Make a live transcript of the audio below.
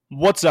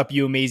What's up,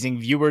 you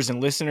amazing viewers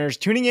and listeners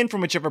tuning in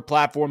from whichever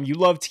platform you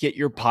love to get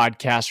your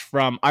podcast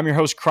from. I'm your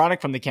host, Kronic,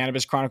 from the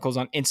Cannabis Chronicles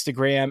on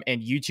Instagram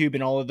and YouTube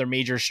and all other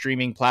major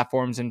streaming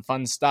platforms and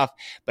fun stuff.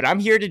 But I'm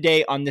here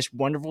today on this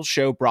wonderful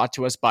show brought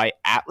to us by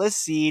Atlas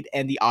Seed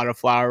and the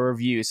Autoflower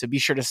Review. So be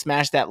sure to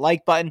smash that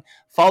like button,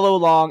 follow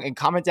along, and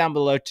comment down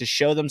below to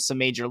show them some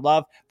major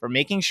love for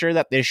making sure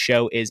that this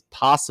show is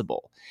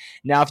possible.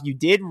 Now, if you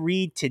did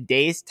read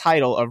today's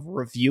title of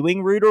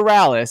Reviewing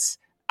Ruderalis,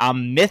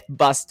 I'm myth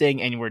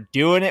busting, and we're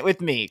doing it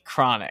with me,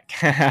 Kronic.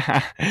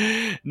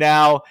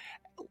 Now,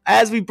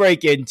 as we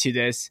break into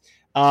this,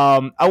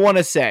 I want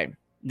to say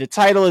the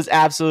title is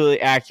absolutely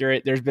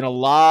accurate. There's been a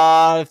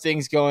lot of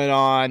things going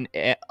on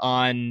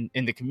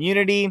in the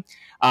community.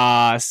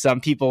 Some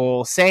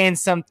people saying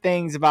some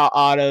things about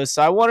autos,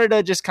 so I wanted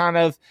to just kind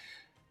of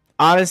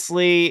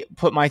honestly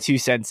put my 2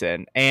 cents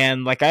in.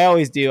 And like I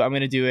always do, I'm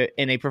going to do it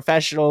in a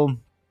professional,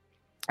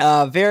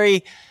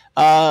 very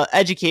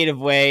educative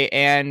way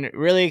and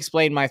really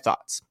explain my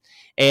thoughts.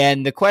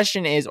 And the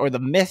question is, or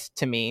the myth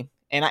to me,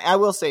 and I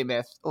will say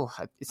myth. Oh,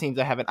 it seems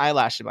I have an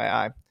eyelash in my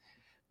eye,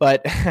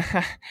 but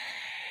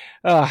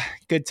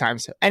good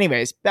times. So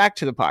anyways, back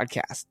to the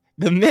podcast.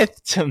 The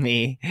myth to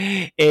me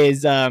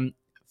is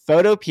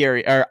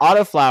photoperiod or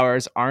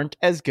autoflowers aren't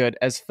as good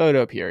as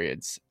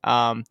photoperiods.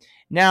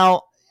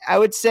 Now, I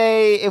would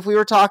say if we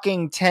were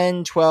talking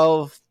 10,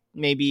 12,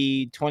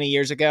 maybe 20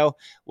 years ago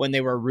when they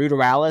were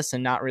Ruderalis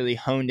and not really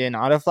honed in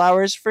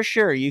autoflowers, for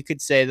sure you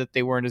could say that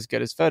they weren't as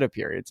good as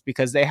photoperiods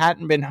because they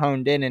hadn't been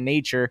honed in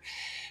nature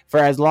for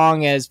as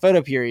long as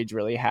photoperiods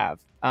really have.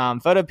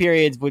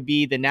 Photoperiods would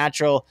be the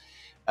natural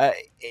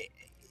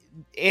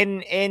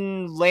in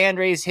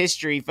landrace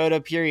history.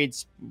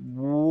 Photoperiods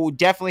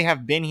definitely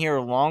have been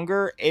here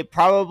longer. It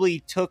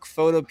probably took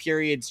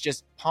photoperiods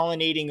just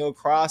pollinating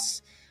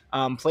across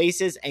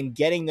places and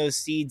getting those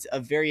seeds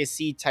of various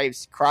seed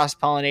types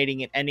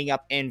cross-pollinating and ending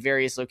up in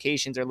various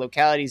locations or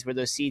localities where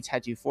those seeds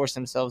had to force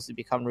themselves to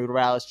become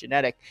Ruderalis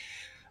genetic.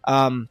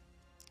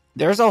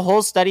 There's a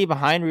whole study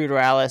behind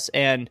Ruderalis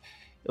and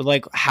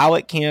like how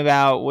it came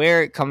about,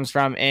 where it comes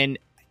from, and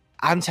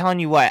I'm telling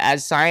you what,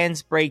 as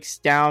science breaks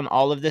down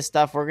all of this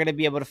stuff, we're going to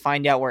be able to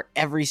find out where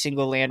every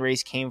single land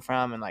race came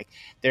from and like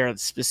their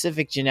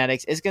specific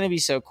genetics. It's going to be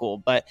so cool,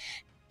 but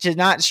to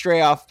not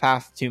stray off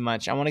path too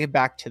much, I want to get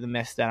back to the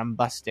myth that I'm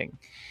busting.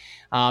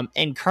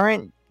 In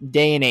current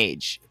day and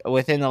age,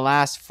 within the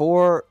last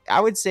 4, I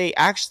would say,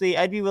 actually,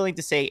 I'd be willing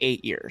to say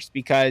 8 years,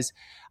 because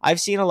I've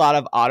seen a lot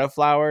of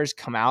autoflowers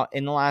come out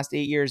in the last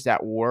 8 years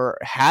that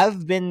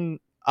have been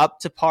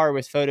up to par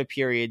with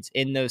photoperiods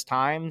in those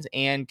times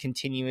and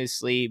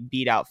continuously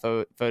beat out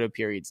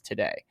photoperiods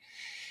today.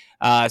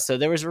 So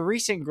there was a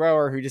recent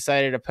grower who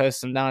decided to post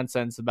some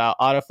nonsense about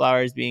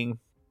autoflowers being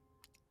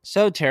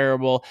so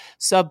terrible,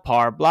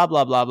 subpar, blah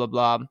blah blah blah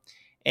blah,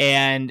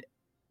 and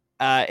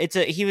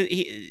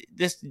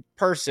this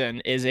person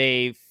is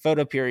a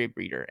photoperiod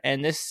breeder,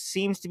 and this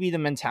seems to be the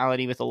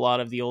mentality with a lot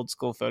of the old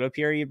school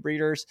photoperiod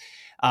breeders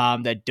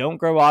that don't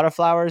grow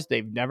autoflowers.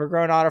 They've never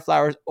grown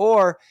autoflowers,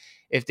 or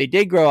if they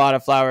did grow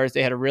autoflowers,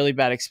 they had a really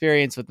bad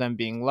experience with them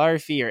being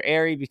larvae or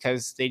airy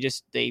because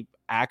they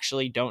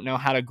actually don't know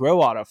how to grow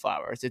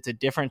autoflowers. It's a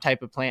different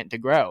type of plant to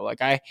grow.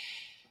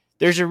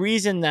 There's a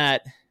reason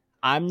that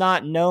I'm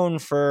not known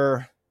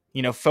for,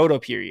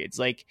 photoperiods.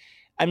 Like,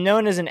 I'm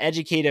known as an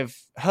educative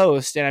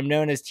host, and I'm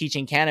known as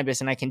teaching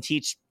cannabis, and I can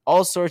teach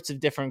all sorts of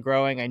different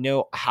growing. I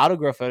know how to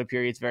grow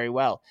photoperiod very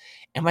well.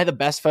 Am I the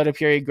best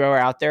photoperiod grower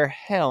out there?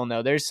 Hell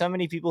no. There's so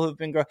many people who've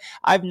been growing.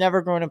 I've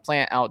never grown a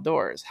plant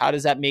outdoors. How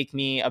does that make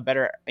me a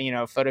better,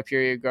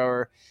 photoperiod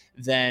grower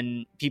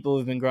than people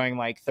who've been growing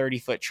like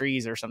 30-foot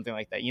trees or something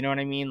like that? You know what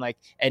I mean?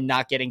 And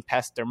not getting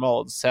pests or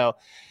molds. So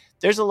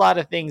there's a lot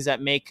of things that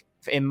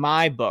in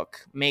my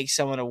book, make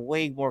someone a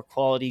way more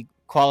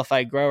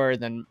qualified grower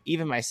than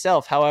even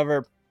myself.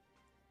 However,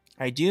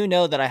 I do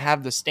know that I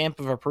have the stamp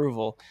of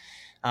approval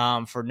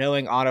for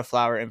knowing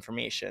autoflower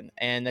information.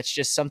 And that's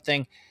just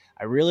something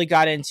I really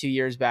got into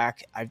years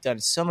back. I've done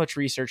so much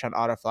research on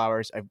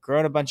autoflowers. I've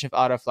grown a bunch of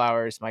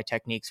autoflowers. My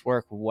techniques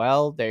work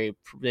well. They've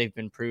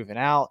been proven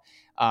out.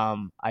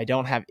 I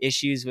don't have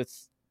issues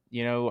with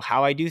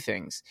how I do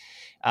things.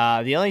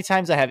 The only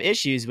times I have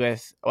issues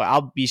with,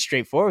 I'll be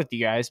straightforward with you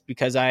guys,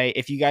 because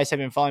if you guys have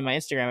been following my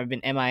Instagram, I've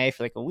been MIA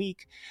for like a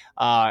week.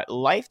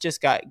 Life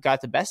just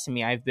got the best of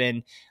me. I've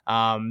been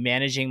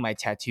managing my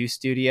tattoo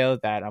studio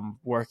that I'm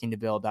working to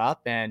build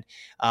up, and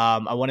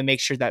I want to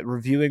make sure that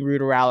reviewing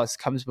Ruderalis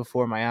comes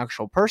before my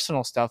actual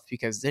personal stuff,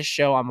 because this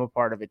show, I'm a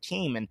part of a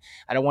team, and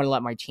I don't want to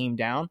let my team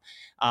down.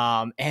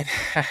 And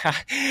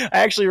I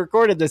actually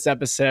recorded this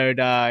episode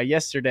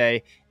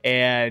yesterday,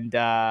 and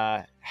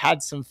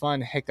had some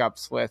fun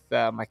hiccups with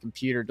my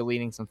computer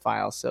deleting some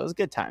files. So it was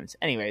good times.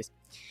 Anyways,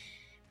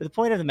 but the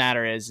point of the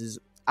matter is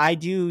I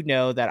do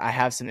know that I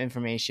have some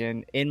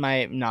information in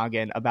my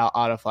noggin about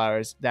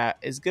autoflowers that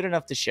is good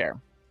enough to share.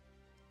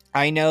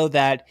 I know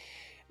that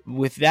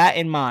with that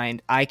in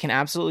mind, I can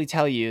absolutely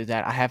tell you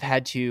that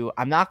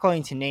I'm not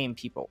going to name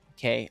people.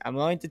 Okay. I'm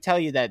going to tell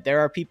you that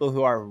there are people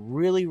who are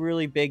really,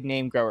 really big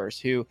name growers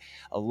who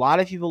a lot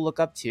of people look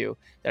up to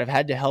that have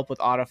had to help with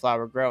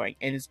autoflower growing.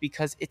 And it's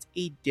because it's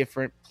a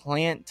different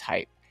plant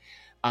type.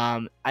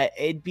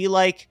 It'd be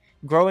like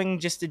growing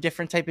just a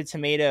different type of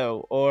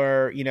tomato,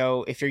 or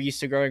if you're used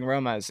to growing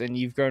romas and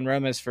you've grown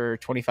romas for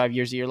 25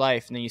 years of your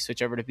life, and then you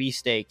switch over to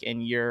beefsteak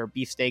and your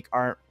beefsteak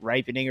aren't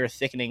ripening or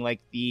thickening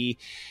like the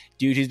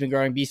dude who's been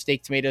growing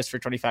beefsteak tomatoes for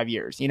 25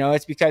 years.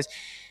 It's because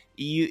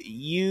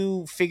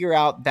you figure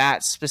out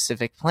that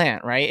specific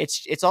plant, right?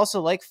 It's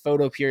also like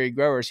photoperiod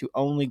growers who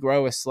only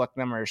grow a select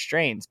number of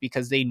strains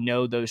because they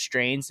know those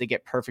strains. They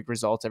get perfect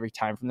results every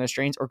time from those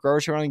strains, or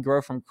growers who only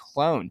grow from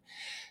clone.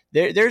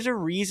 There's a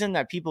reason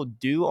that people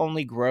do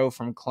only grow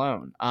from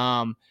clone.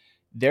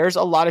 There's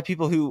a lot of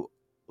people who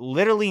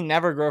literally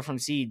never grow from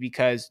seed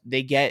because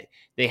they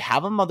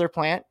have a mother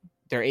plant.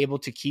 They're able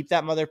to keep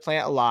that mother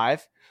plant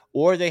alive,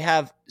 or they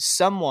have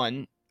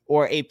someone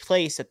or a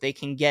place that they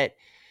can get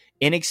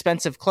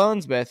inexpensive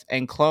clones with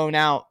and clone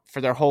out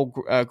for their whole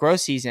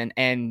growth season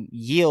and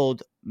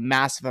yield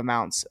massive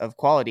amounts of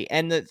quality.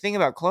 And the thing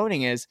about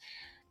cloning is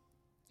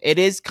it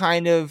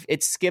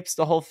skips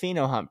the whole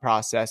pheno hunt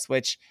process,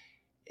 which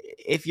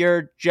if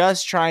you're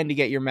just trying to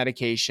get your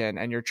medication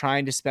and you're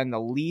trying to spend the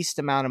least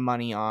amount of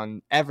money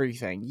on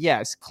everything,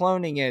 yes,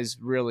 cloning is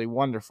really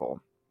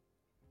wonderful.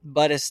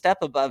 But a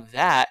step above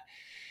that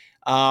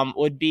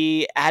would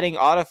be adding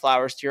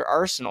autoflowers to your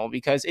arsenal,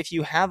 because if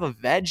you have a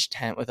veg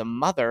tent with a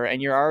mother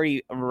and you're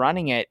already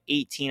running it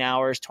 18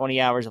 hours,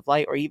 20 hours of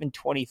light, or even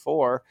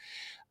 24,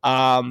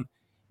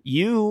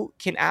 you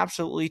can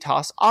absolutely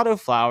toss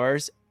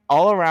autoflowers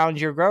all around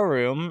your grow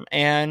room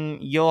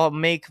and you'll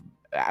make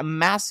a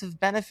massive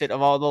benefit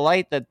of all the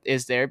light that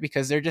is there,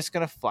 because they're just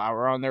going to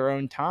flower on their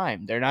own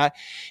time. They're not,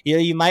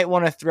 you might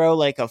want to throw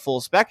like a full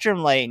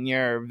spectrum light in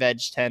your veg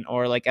tent,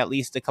 or like at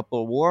least a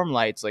couple of warm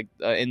lights, like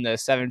in the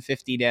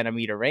 750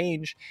 nanometer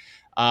range.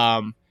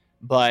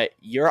 But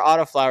your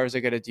autoflowers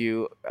are going to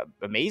do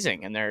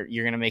amazing, and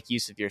you're going to make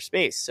use of your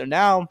space. So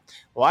now,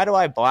 why do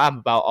I blab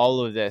about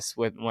all of this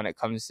when it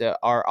comes to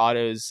our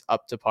autos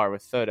up to par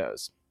with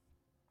photos?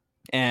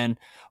 And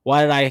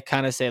why did I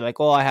kind of say like,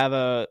 well, I have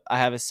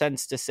a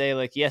sense to say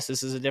like, yes,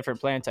 this is a different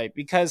plant type?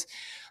 Because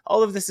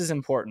all of this is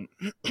important.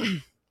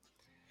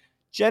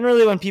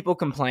 Generally, when people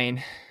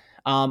complain,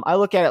 I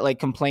look at it like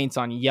complaints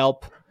on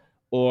Yelp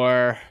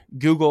or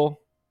Google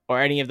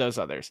or any of those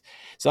others.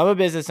 So I'm a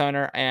business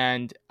owner,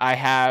 and I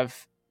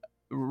have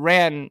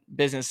ran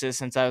businesses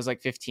since I was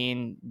like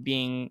 15,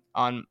 being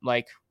on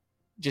like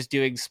just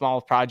doing small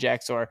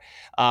projects or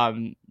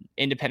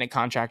independent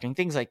contracting,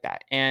 things like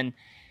that. And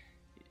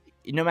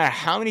no matter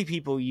how many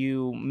people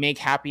you make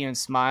happy and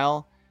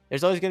smile,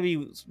 there's always going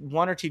to be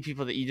one or two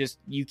people that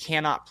you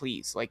cannot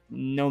please. Like,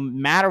 no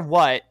matter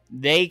what,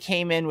 they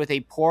came in with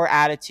a poor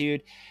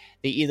attitude.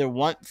 They either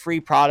want free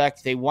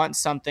product, they want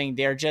something.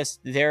 They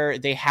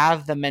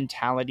have the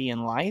mentality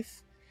in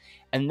life.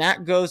 And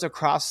that goes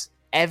across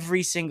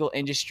every single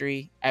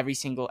industry, every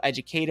single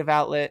educative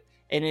outlet.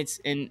 And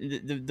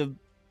the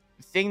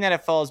thing that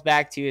it falls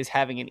back to is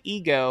having an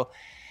ego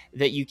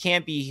that you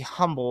can't be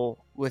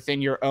humble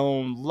within your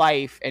own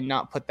life and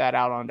not put that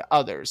out onto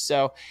others.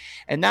 So,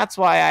 and that's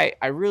why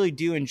I really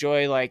do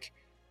enjoy like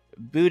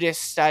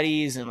Buddhist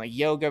studies and like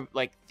yoga,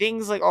 like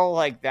things like all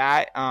like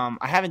that. I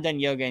haven't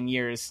done yoga in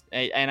years,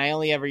 and I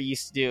only ever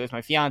used to do it with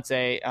my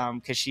fiance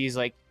because she's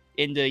like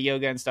into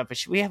yoga and stuff,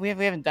 but we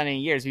haven't done it in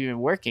years. We've been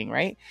working,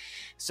 right?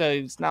 So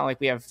it's not like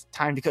we have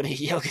time to go to a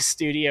yoga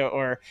studio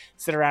or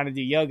sit around and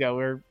do yoga.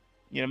 We're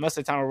most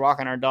of the time we're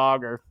walking our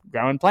dog or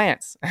growing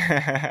plants.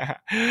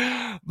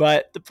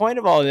 But the point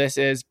of all of this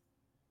is,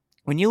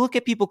 when you look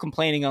at people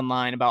complaining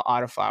online about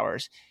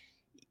autoflowers,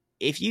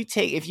 if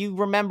you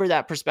remember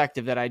that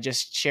perspective that I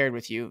just shared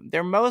with you,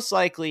 they're most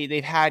likely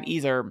they've had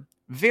either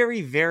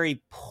very,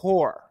 very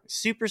poor,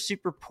 super,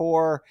 super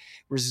poor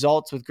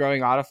results with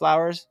growing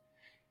autoflowers.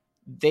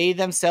 They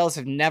themselves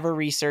have never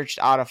researched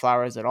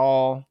autoflowers at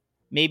all.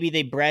 Maybe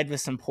they bred with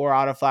some poor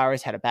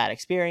autoflowers, had a bad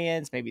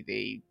experience. Maybe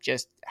they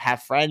just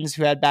have friends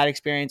who had bad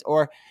experience,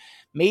 or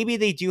maybe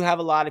they do have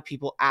a lot of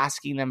people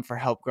asking them for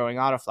help growing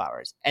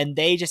autoflowers. And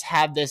they just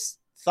have this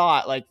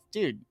thought like,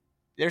 dude,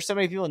 there's so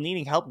many people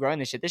needing help growing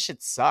this shit. This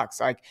shit sucks.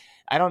 Like,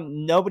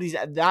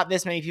 not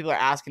this many people are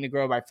asking to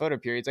grow by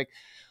photoperiod. It's like,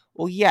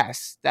 well,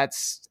 yes,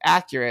 that's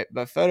accurate,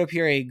 but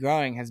photoperiod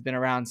growing has been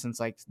around since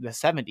like the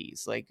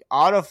 70s. Like,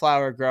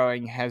 autoflower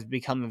growing has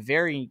become a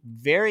very,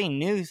 very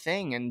new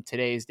thing in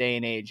today's day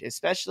and age,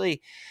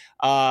 especially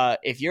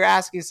if you're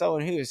asking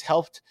someone who has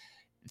helped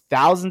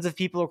thousands of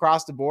people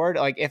across the board.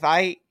 Like, if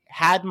I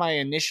had my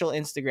initial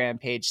Instagram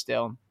page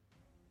still,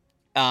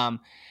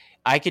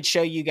 I could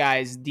show you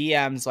guys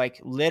DMs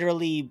like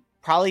literally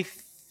probably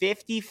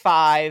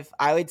 55,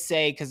 I would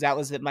say, because that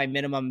was my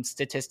minimum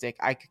statistic.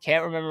 I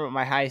can't remember what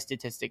my highest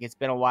statistic. It's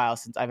been a while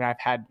since I'm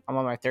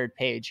on my third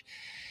page.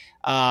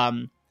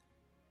 But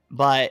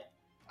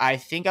I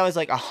think I was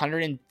like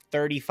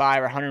 135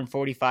 or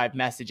 145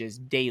 messages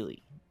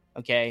daily.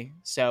 Okay.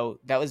 So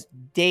that was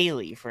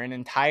daily for an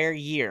entire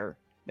year.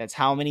 That's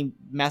how many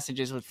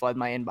messages would flood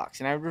my inbox.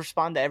 And I would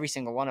respond to every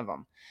single one of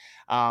them.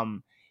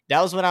 Um,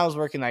 that was when I was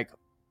working like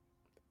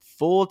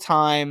full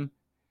time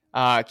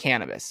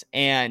cannabis.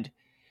 And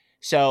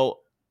so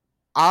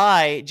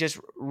I just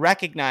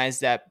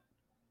recognized that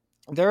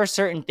there are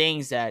certain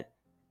things that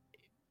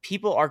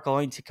people are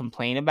going to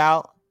complain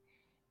about.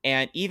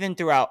 And even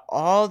throughout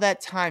all that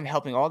time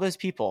helping all those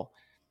people,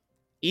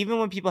 even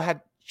when people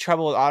had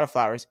trouble with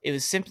autoflowers, it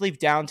was simply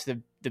down to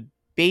the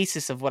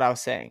basis of what I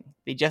was saying.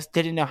 They just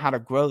didn't know how to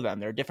grow them.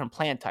 They're different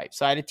plant types.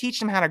 So I had to teach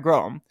them how to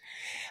grow them.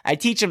 I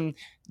teach them,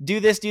 do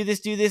this, do this,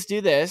 do this,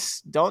 do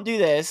this. Don't do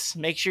this.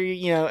 Make sure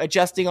you're,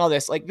 adjusting all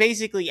this. Like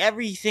basically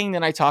everything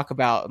that I talk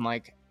about in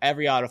like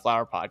every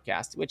autoflower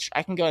podcast, which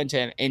I can go into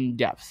an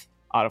in-depth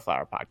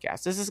autoflower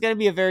podcast. This is going to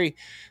be a very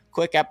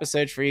quick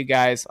episode for you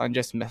guys on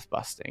just myth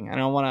busting. I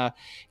don't want to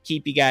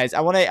keep you guys.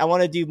 I want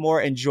to do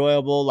more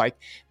enjoyable, like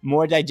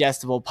more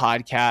digestible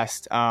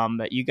podcast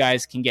that you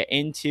guys can get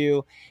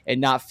into and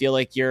not feel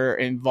like you're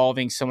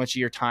involving so much of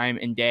your time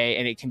and day,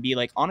 and it can be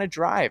like on a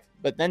drive.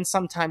 But then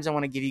sometimes I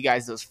want to give you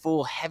guys those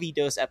full heavy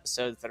dose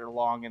episodes that are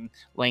long and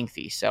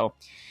lengthy. So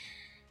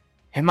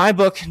in my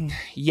book,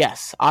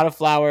 yes,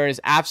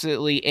 autoflowers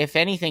absolutely, if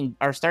anything,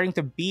 are starting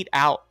to beat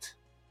out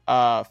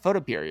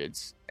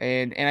photoperiods.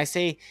 And I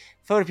say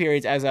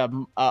photoperiods as a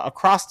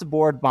across the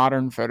board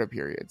modern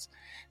photoperiods.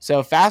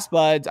 So fast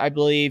buds, I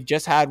believe,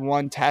 just had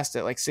one test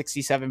at like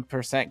 67%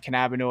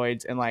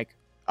 cannabinoids and like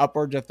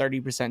upwards of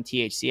 30%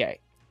 THCA.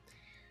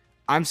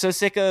 I'm so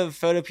sick of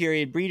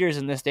photoperiod breeders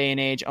in this day and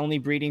age only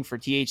breeding for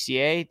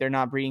THCA. They're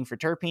not breeding for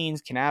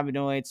terpenes,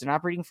 cannabinoids. They're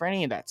not breeding for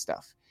any of that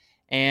stuff.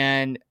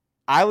 And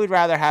I would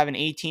rather have an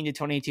 18 to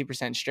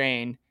 22%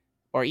 strain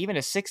or even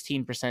a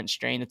 16%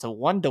 strain that's a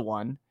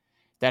 1-to-1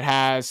 that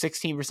has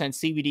 16%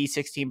 CBD,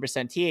 16%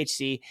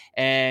 THC,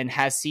 and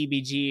has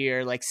CBG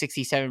or like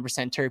 67%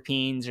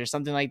 terpenes or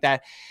something like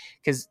that,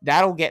 because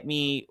that'll get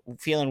me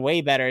feeling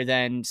way better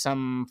than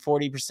some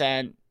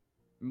 40%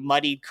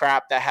 muddied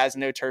crap that has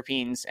no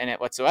terpenes in it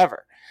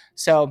whatsoever.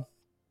 So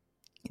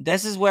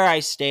this is where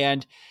I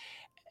stand.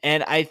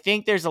 And I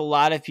think there's a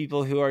lot of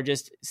people who are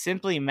just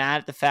simply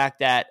mad at the fact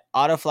that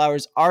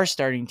autoflowers are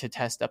starting to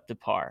test up to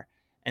par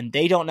and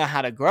they don't know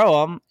how to grow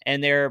them,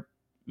 and they're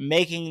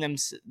making them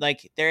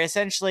like they're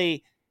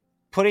essentially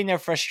putting their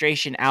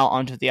frustration out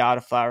onto the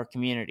autoflower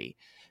community.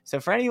 So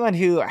for anyone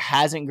who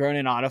hasn't grown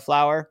an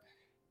autoflower,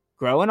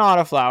 grow an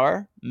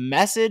autoflower,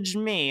 message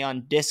me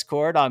on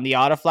Discord, on the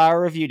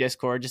Autoflower Review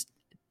Discord. Just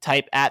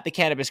type at the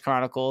Cannabis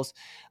Chronicles,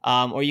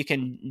 or you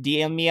can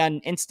DM me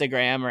on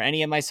Instagram or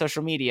any of my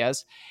social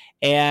medias,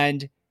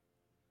 and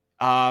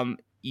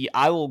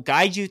I will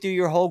guide you through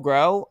your whole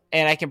grow.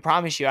 And I can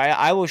promise you,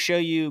 I will show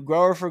you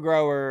grower for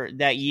grower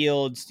that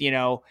yields,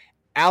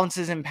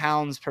 ounces and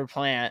pounds per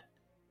plant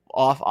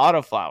off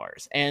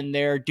autoflowers. And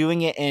they're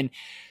doing it in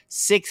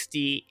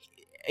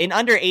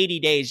under 80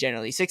 days,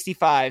 generally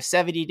 65,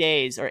 70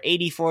 days, or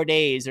 84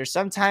 days, or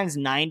sometimes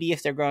 90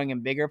 if they're growing in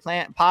bigger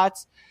plant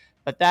pots.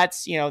 But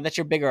that's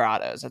your bigger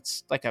autos.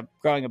 That's like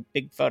growing a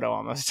big photo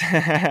almost.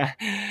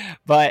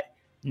 But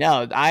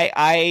no,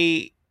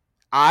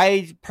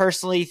 I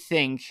personally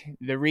think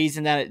the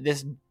reason that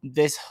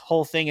this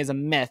whole thing is a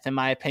myth, in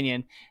my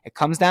opinion, it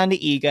comes down to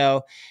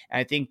ego. And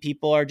I think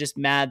people are just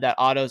mad that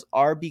autos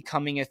are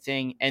becoming a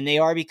thing, and they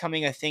are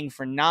becoming a thing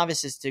for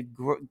novices to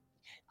grow.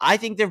 I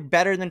think they're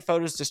better than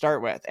photos to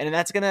start with, and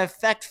that's going to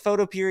affect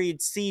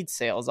photoperiod seed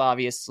sales,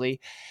 obviously.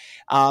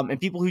 And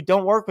people who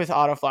don't work with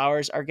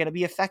autoflowers are going to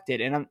be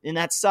affected, and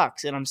that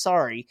sucks. And I'm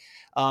sorry.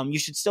 You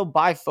should still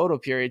buy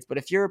photoperiod, but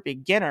if you're a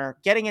beginner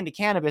getting into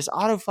cannabis,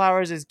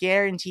 autoflowers is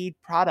guaranteed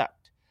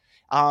product.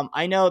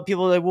 I know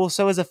people are like, well,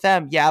 so is a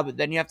fem. Yeah, but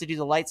then you have to do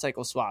the light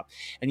cycle swap,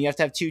 and you have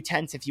to have 2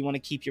 tents if you want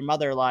to keep your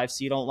mother alive,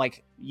 so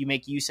you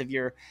make use of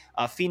your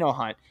pheno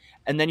hunt.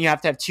 And then you have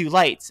to have 2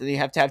 lights, and you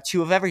have to have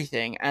 2 of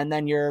everything, and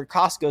then your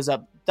cost goes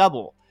up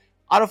double.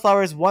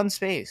 Autoflower is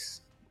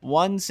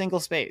one single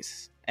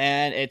space,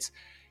 and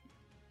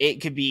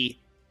it could be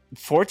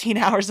 14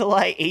 hours of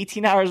light,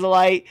 18 hours of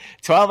light,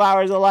 12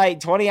 hours of light,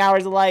 20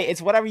 hours of light.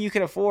 It's whatever you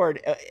can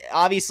afford.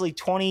 Obviously,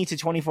 20 to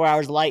 24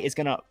 hours of light is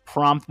going to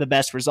prompt the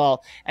best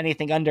result.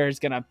 Anything under is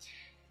going to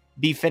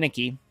be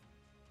finicky.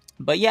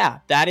 But yeah,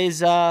 that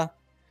is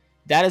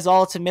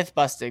all to myth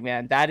busting,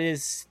 man. That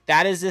is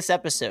this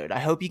episode. I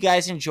hope you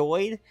guys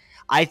enjoyed.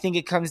 I think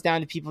it comes down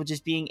to people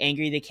just being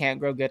angry they can't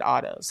grow good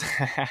autos.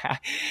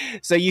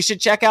 So you should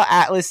check out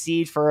Atlas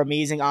Seed for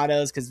amazing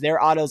autos, because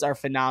their autos are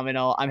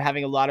phenomenal. I'm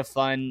having a lot of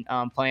fun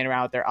playing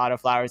around with their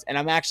autoflowers, and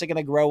I'm actually going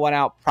to grow one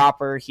out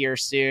proper here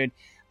soon.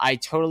 I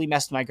totally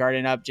messed my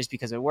garden up just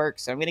because it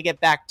works, so I'm going to get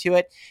back to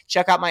it.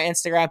 Check out my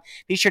Instagram.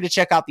 Be sure to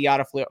check out the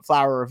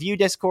Autoflower Review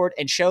Discord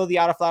and show the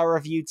Autoflower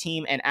Review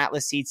team and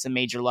Atlas Seed some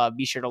major love.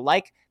 Be sure to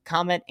like,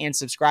 comment, and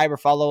subscribe or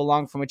follow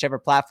along from whichever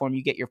platform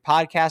you get your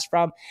podcast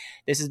from.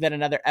 This has been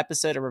another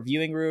episode of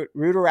Reviewing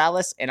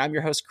Ruderalis, and I'm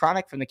your host,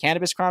 Kronic, from the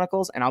Cannabis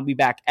Chronicles, and I'll be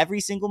back every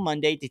single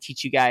Monday to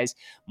teach you guys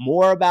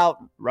more about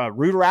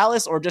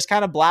Ruderalis or just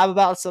kind of blab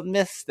about some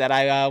myths that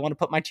I want to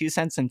put my 2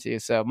 cents into.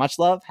 So much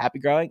love, happy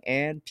growing,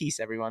 and peace,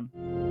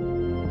 everyone.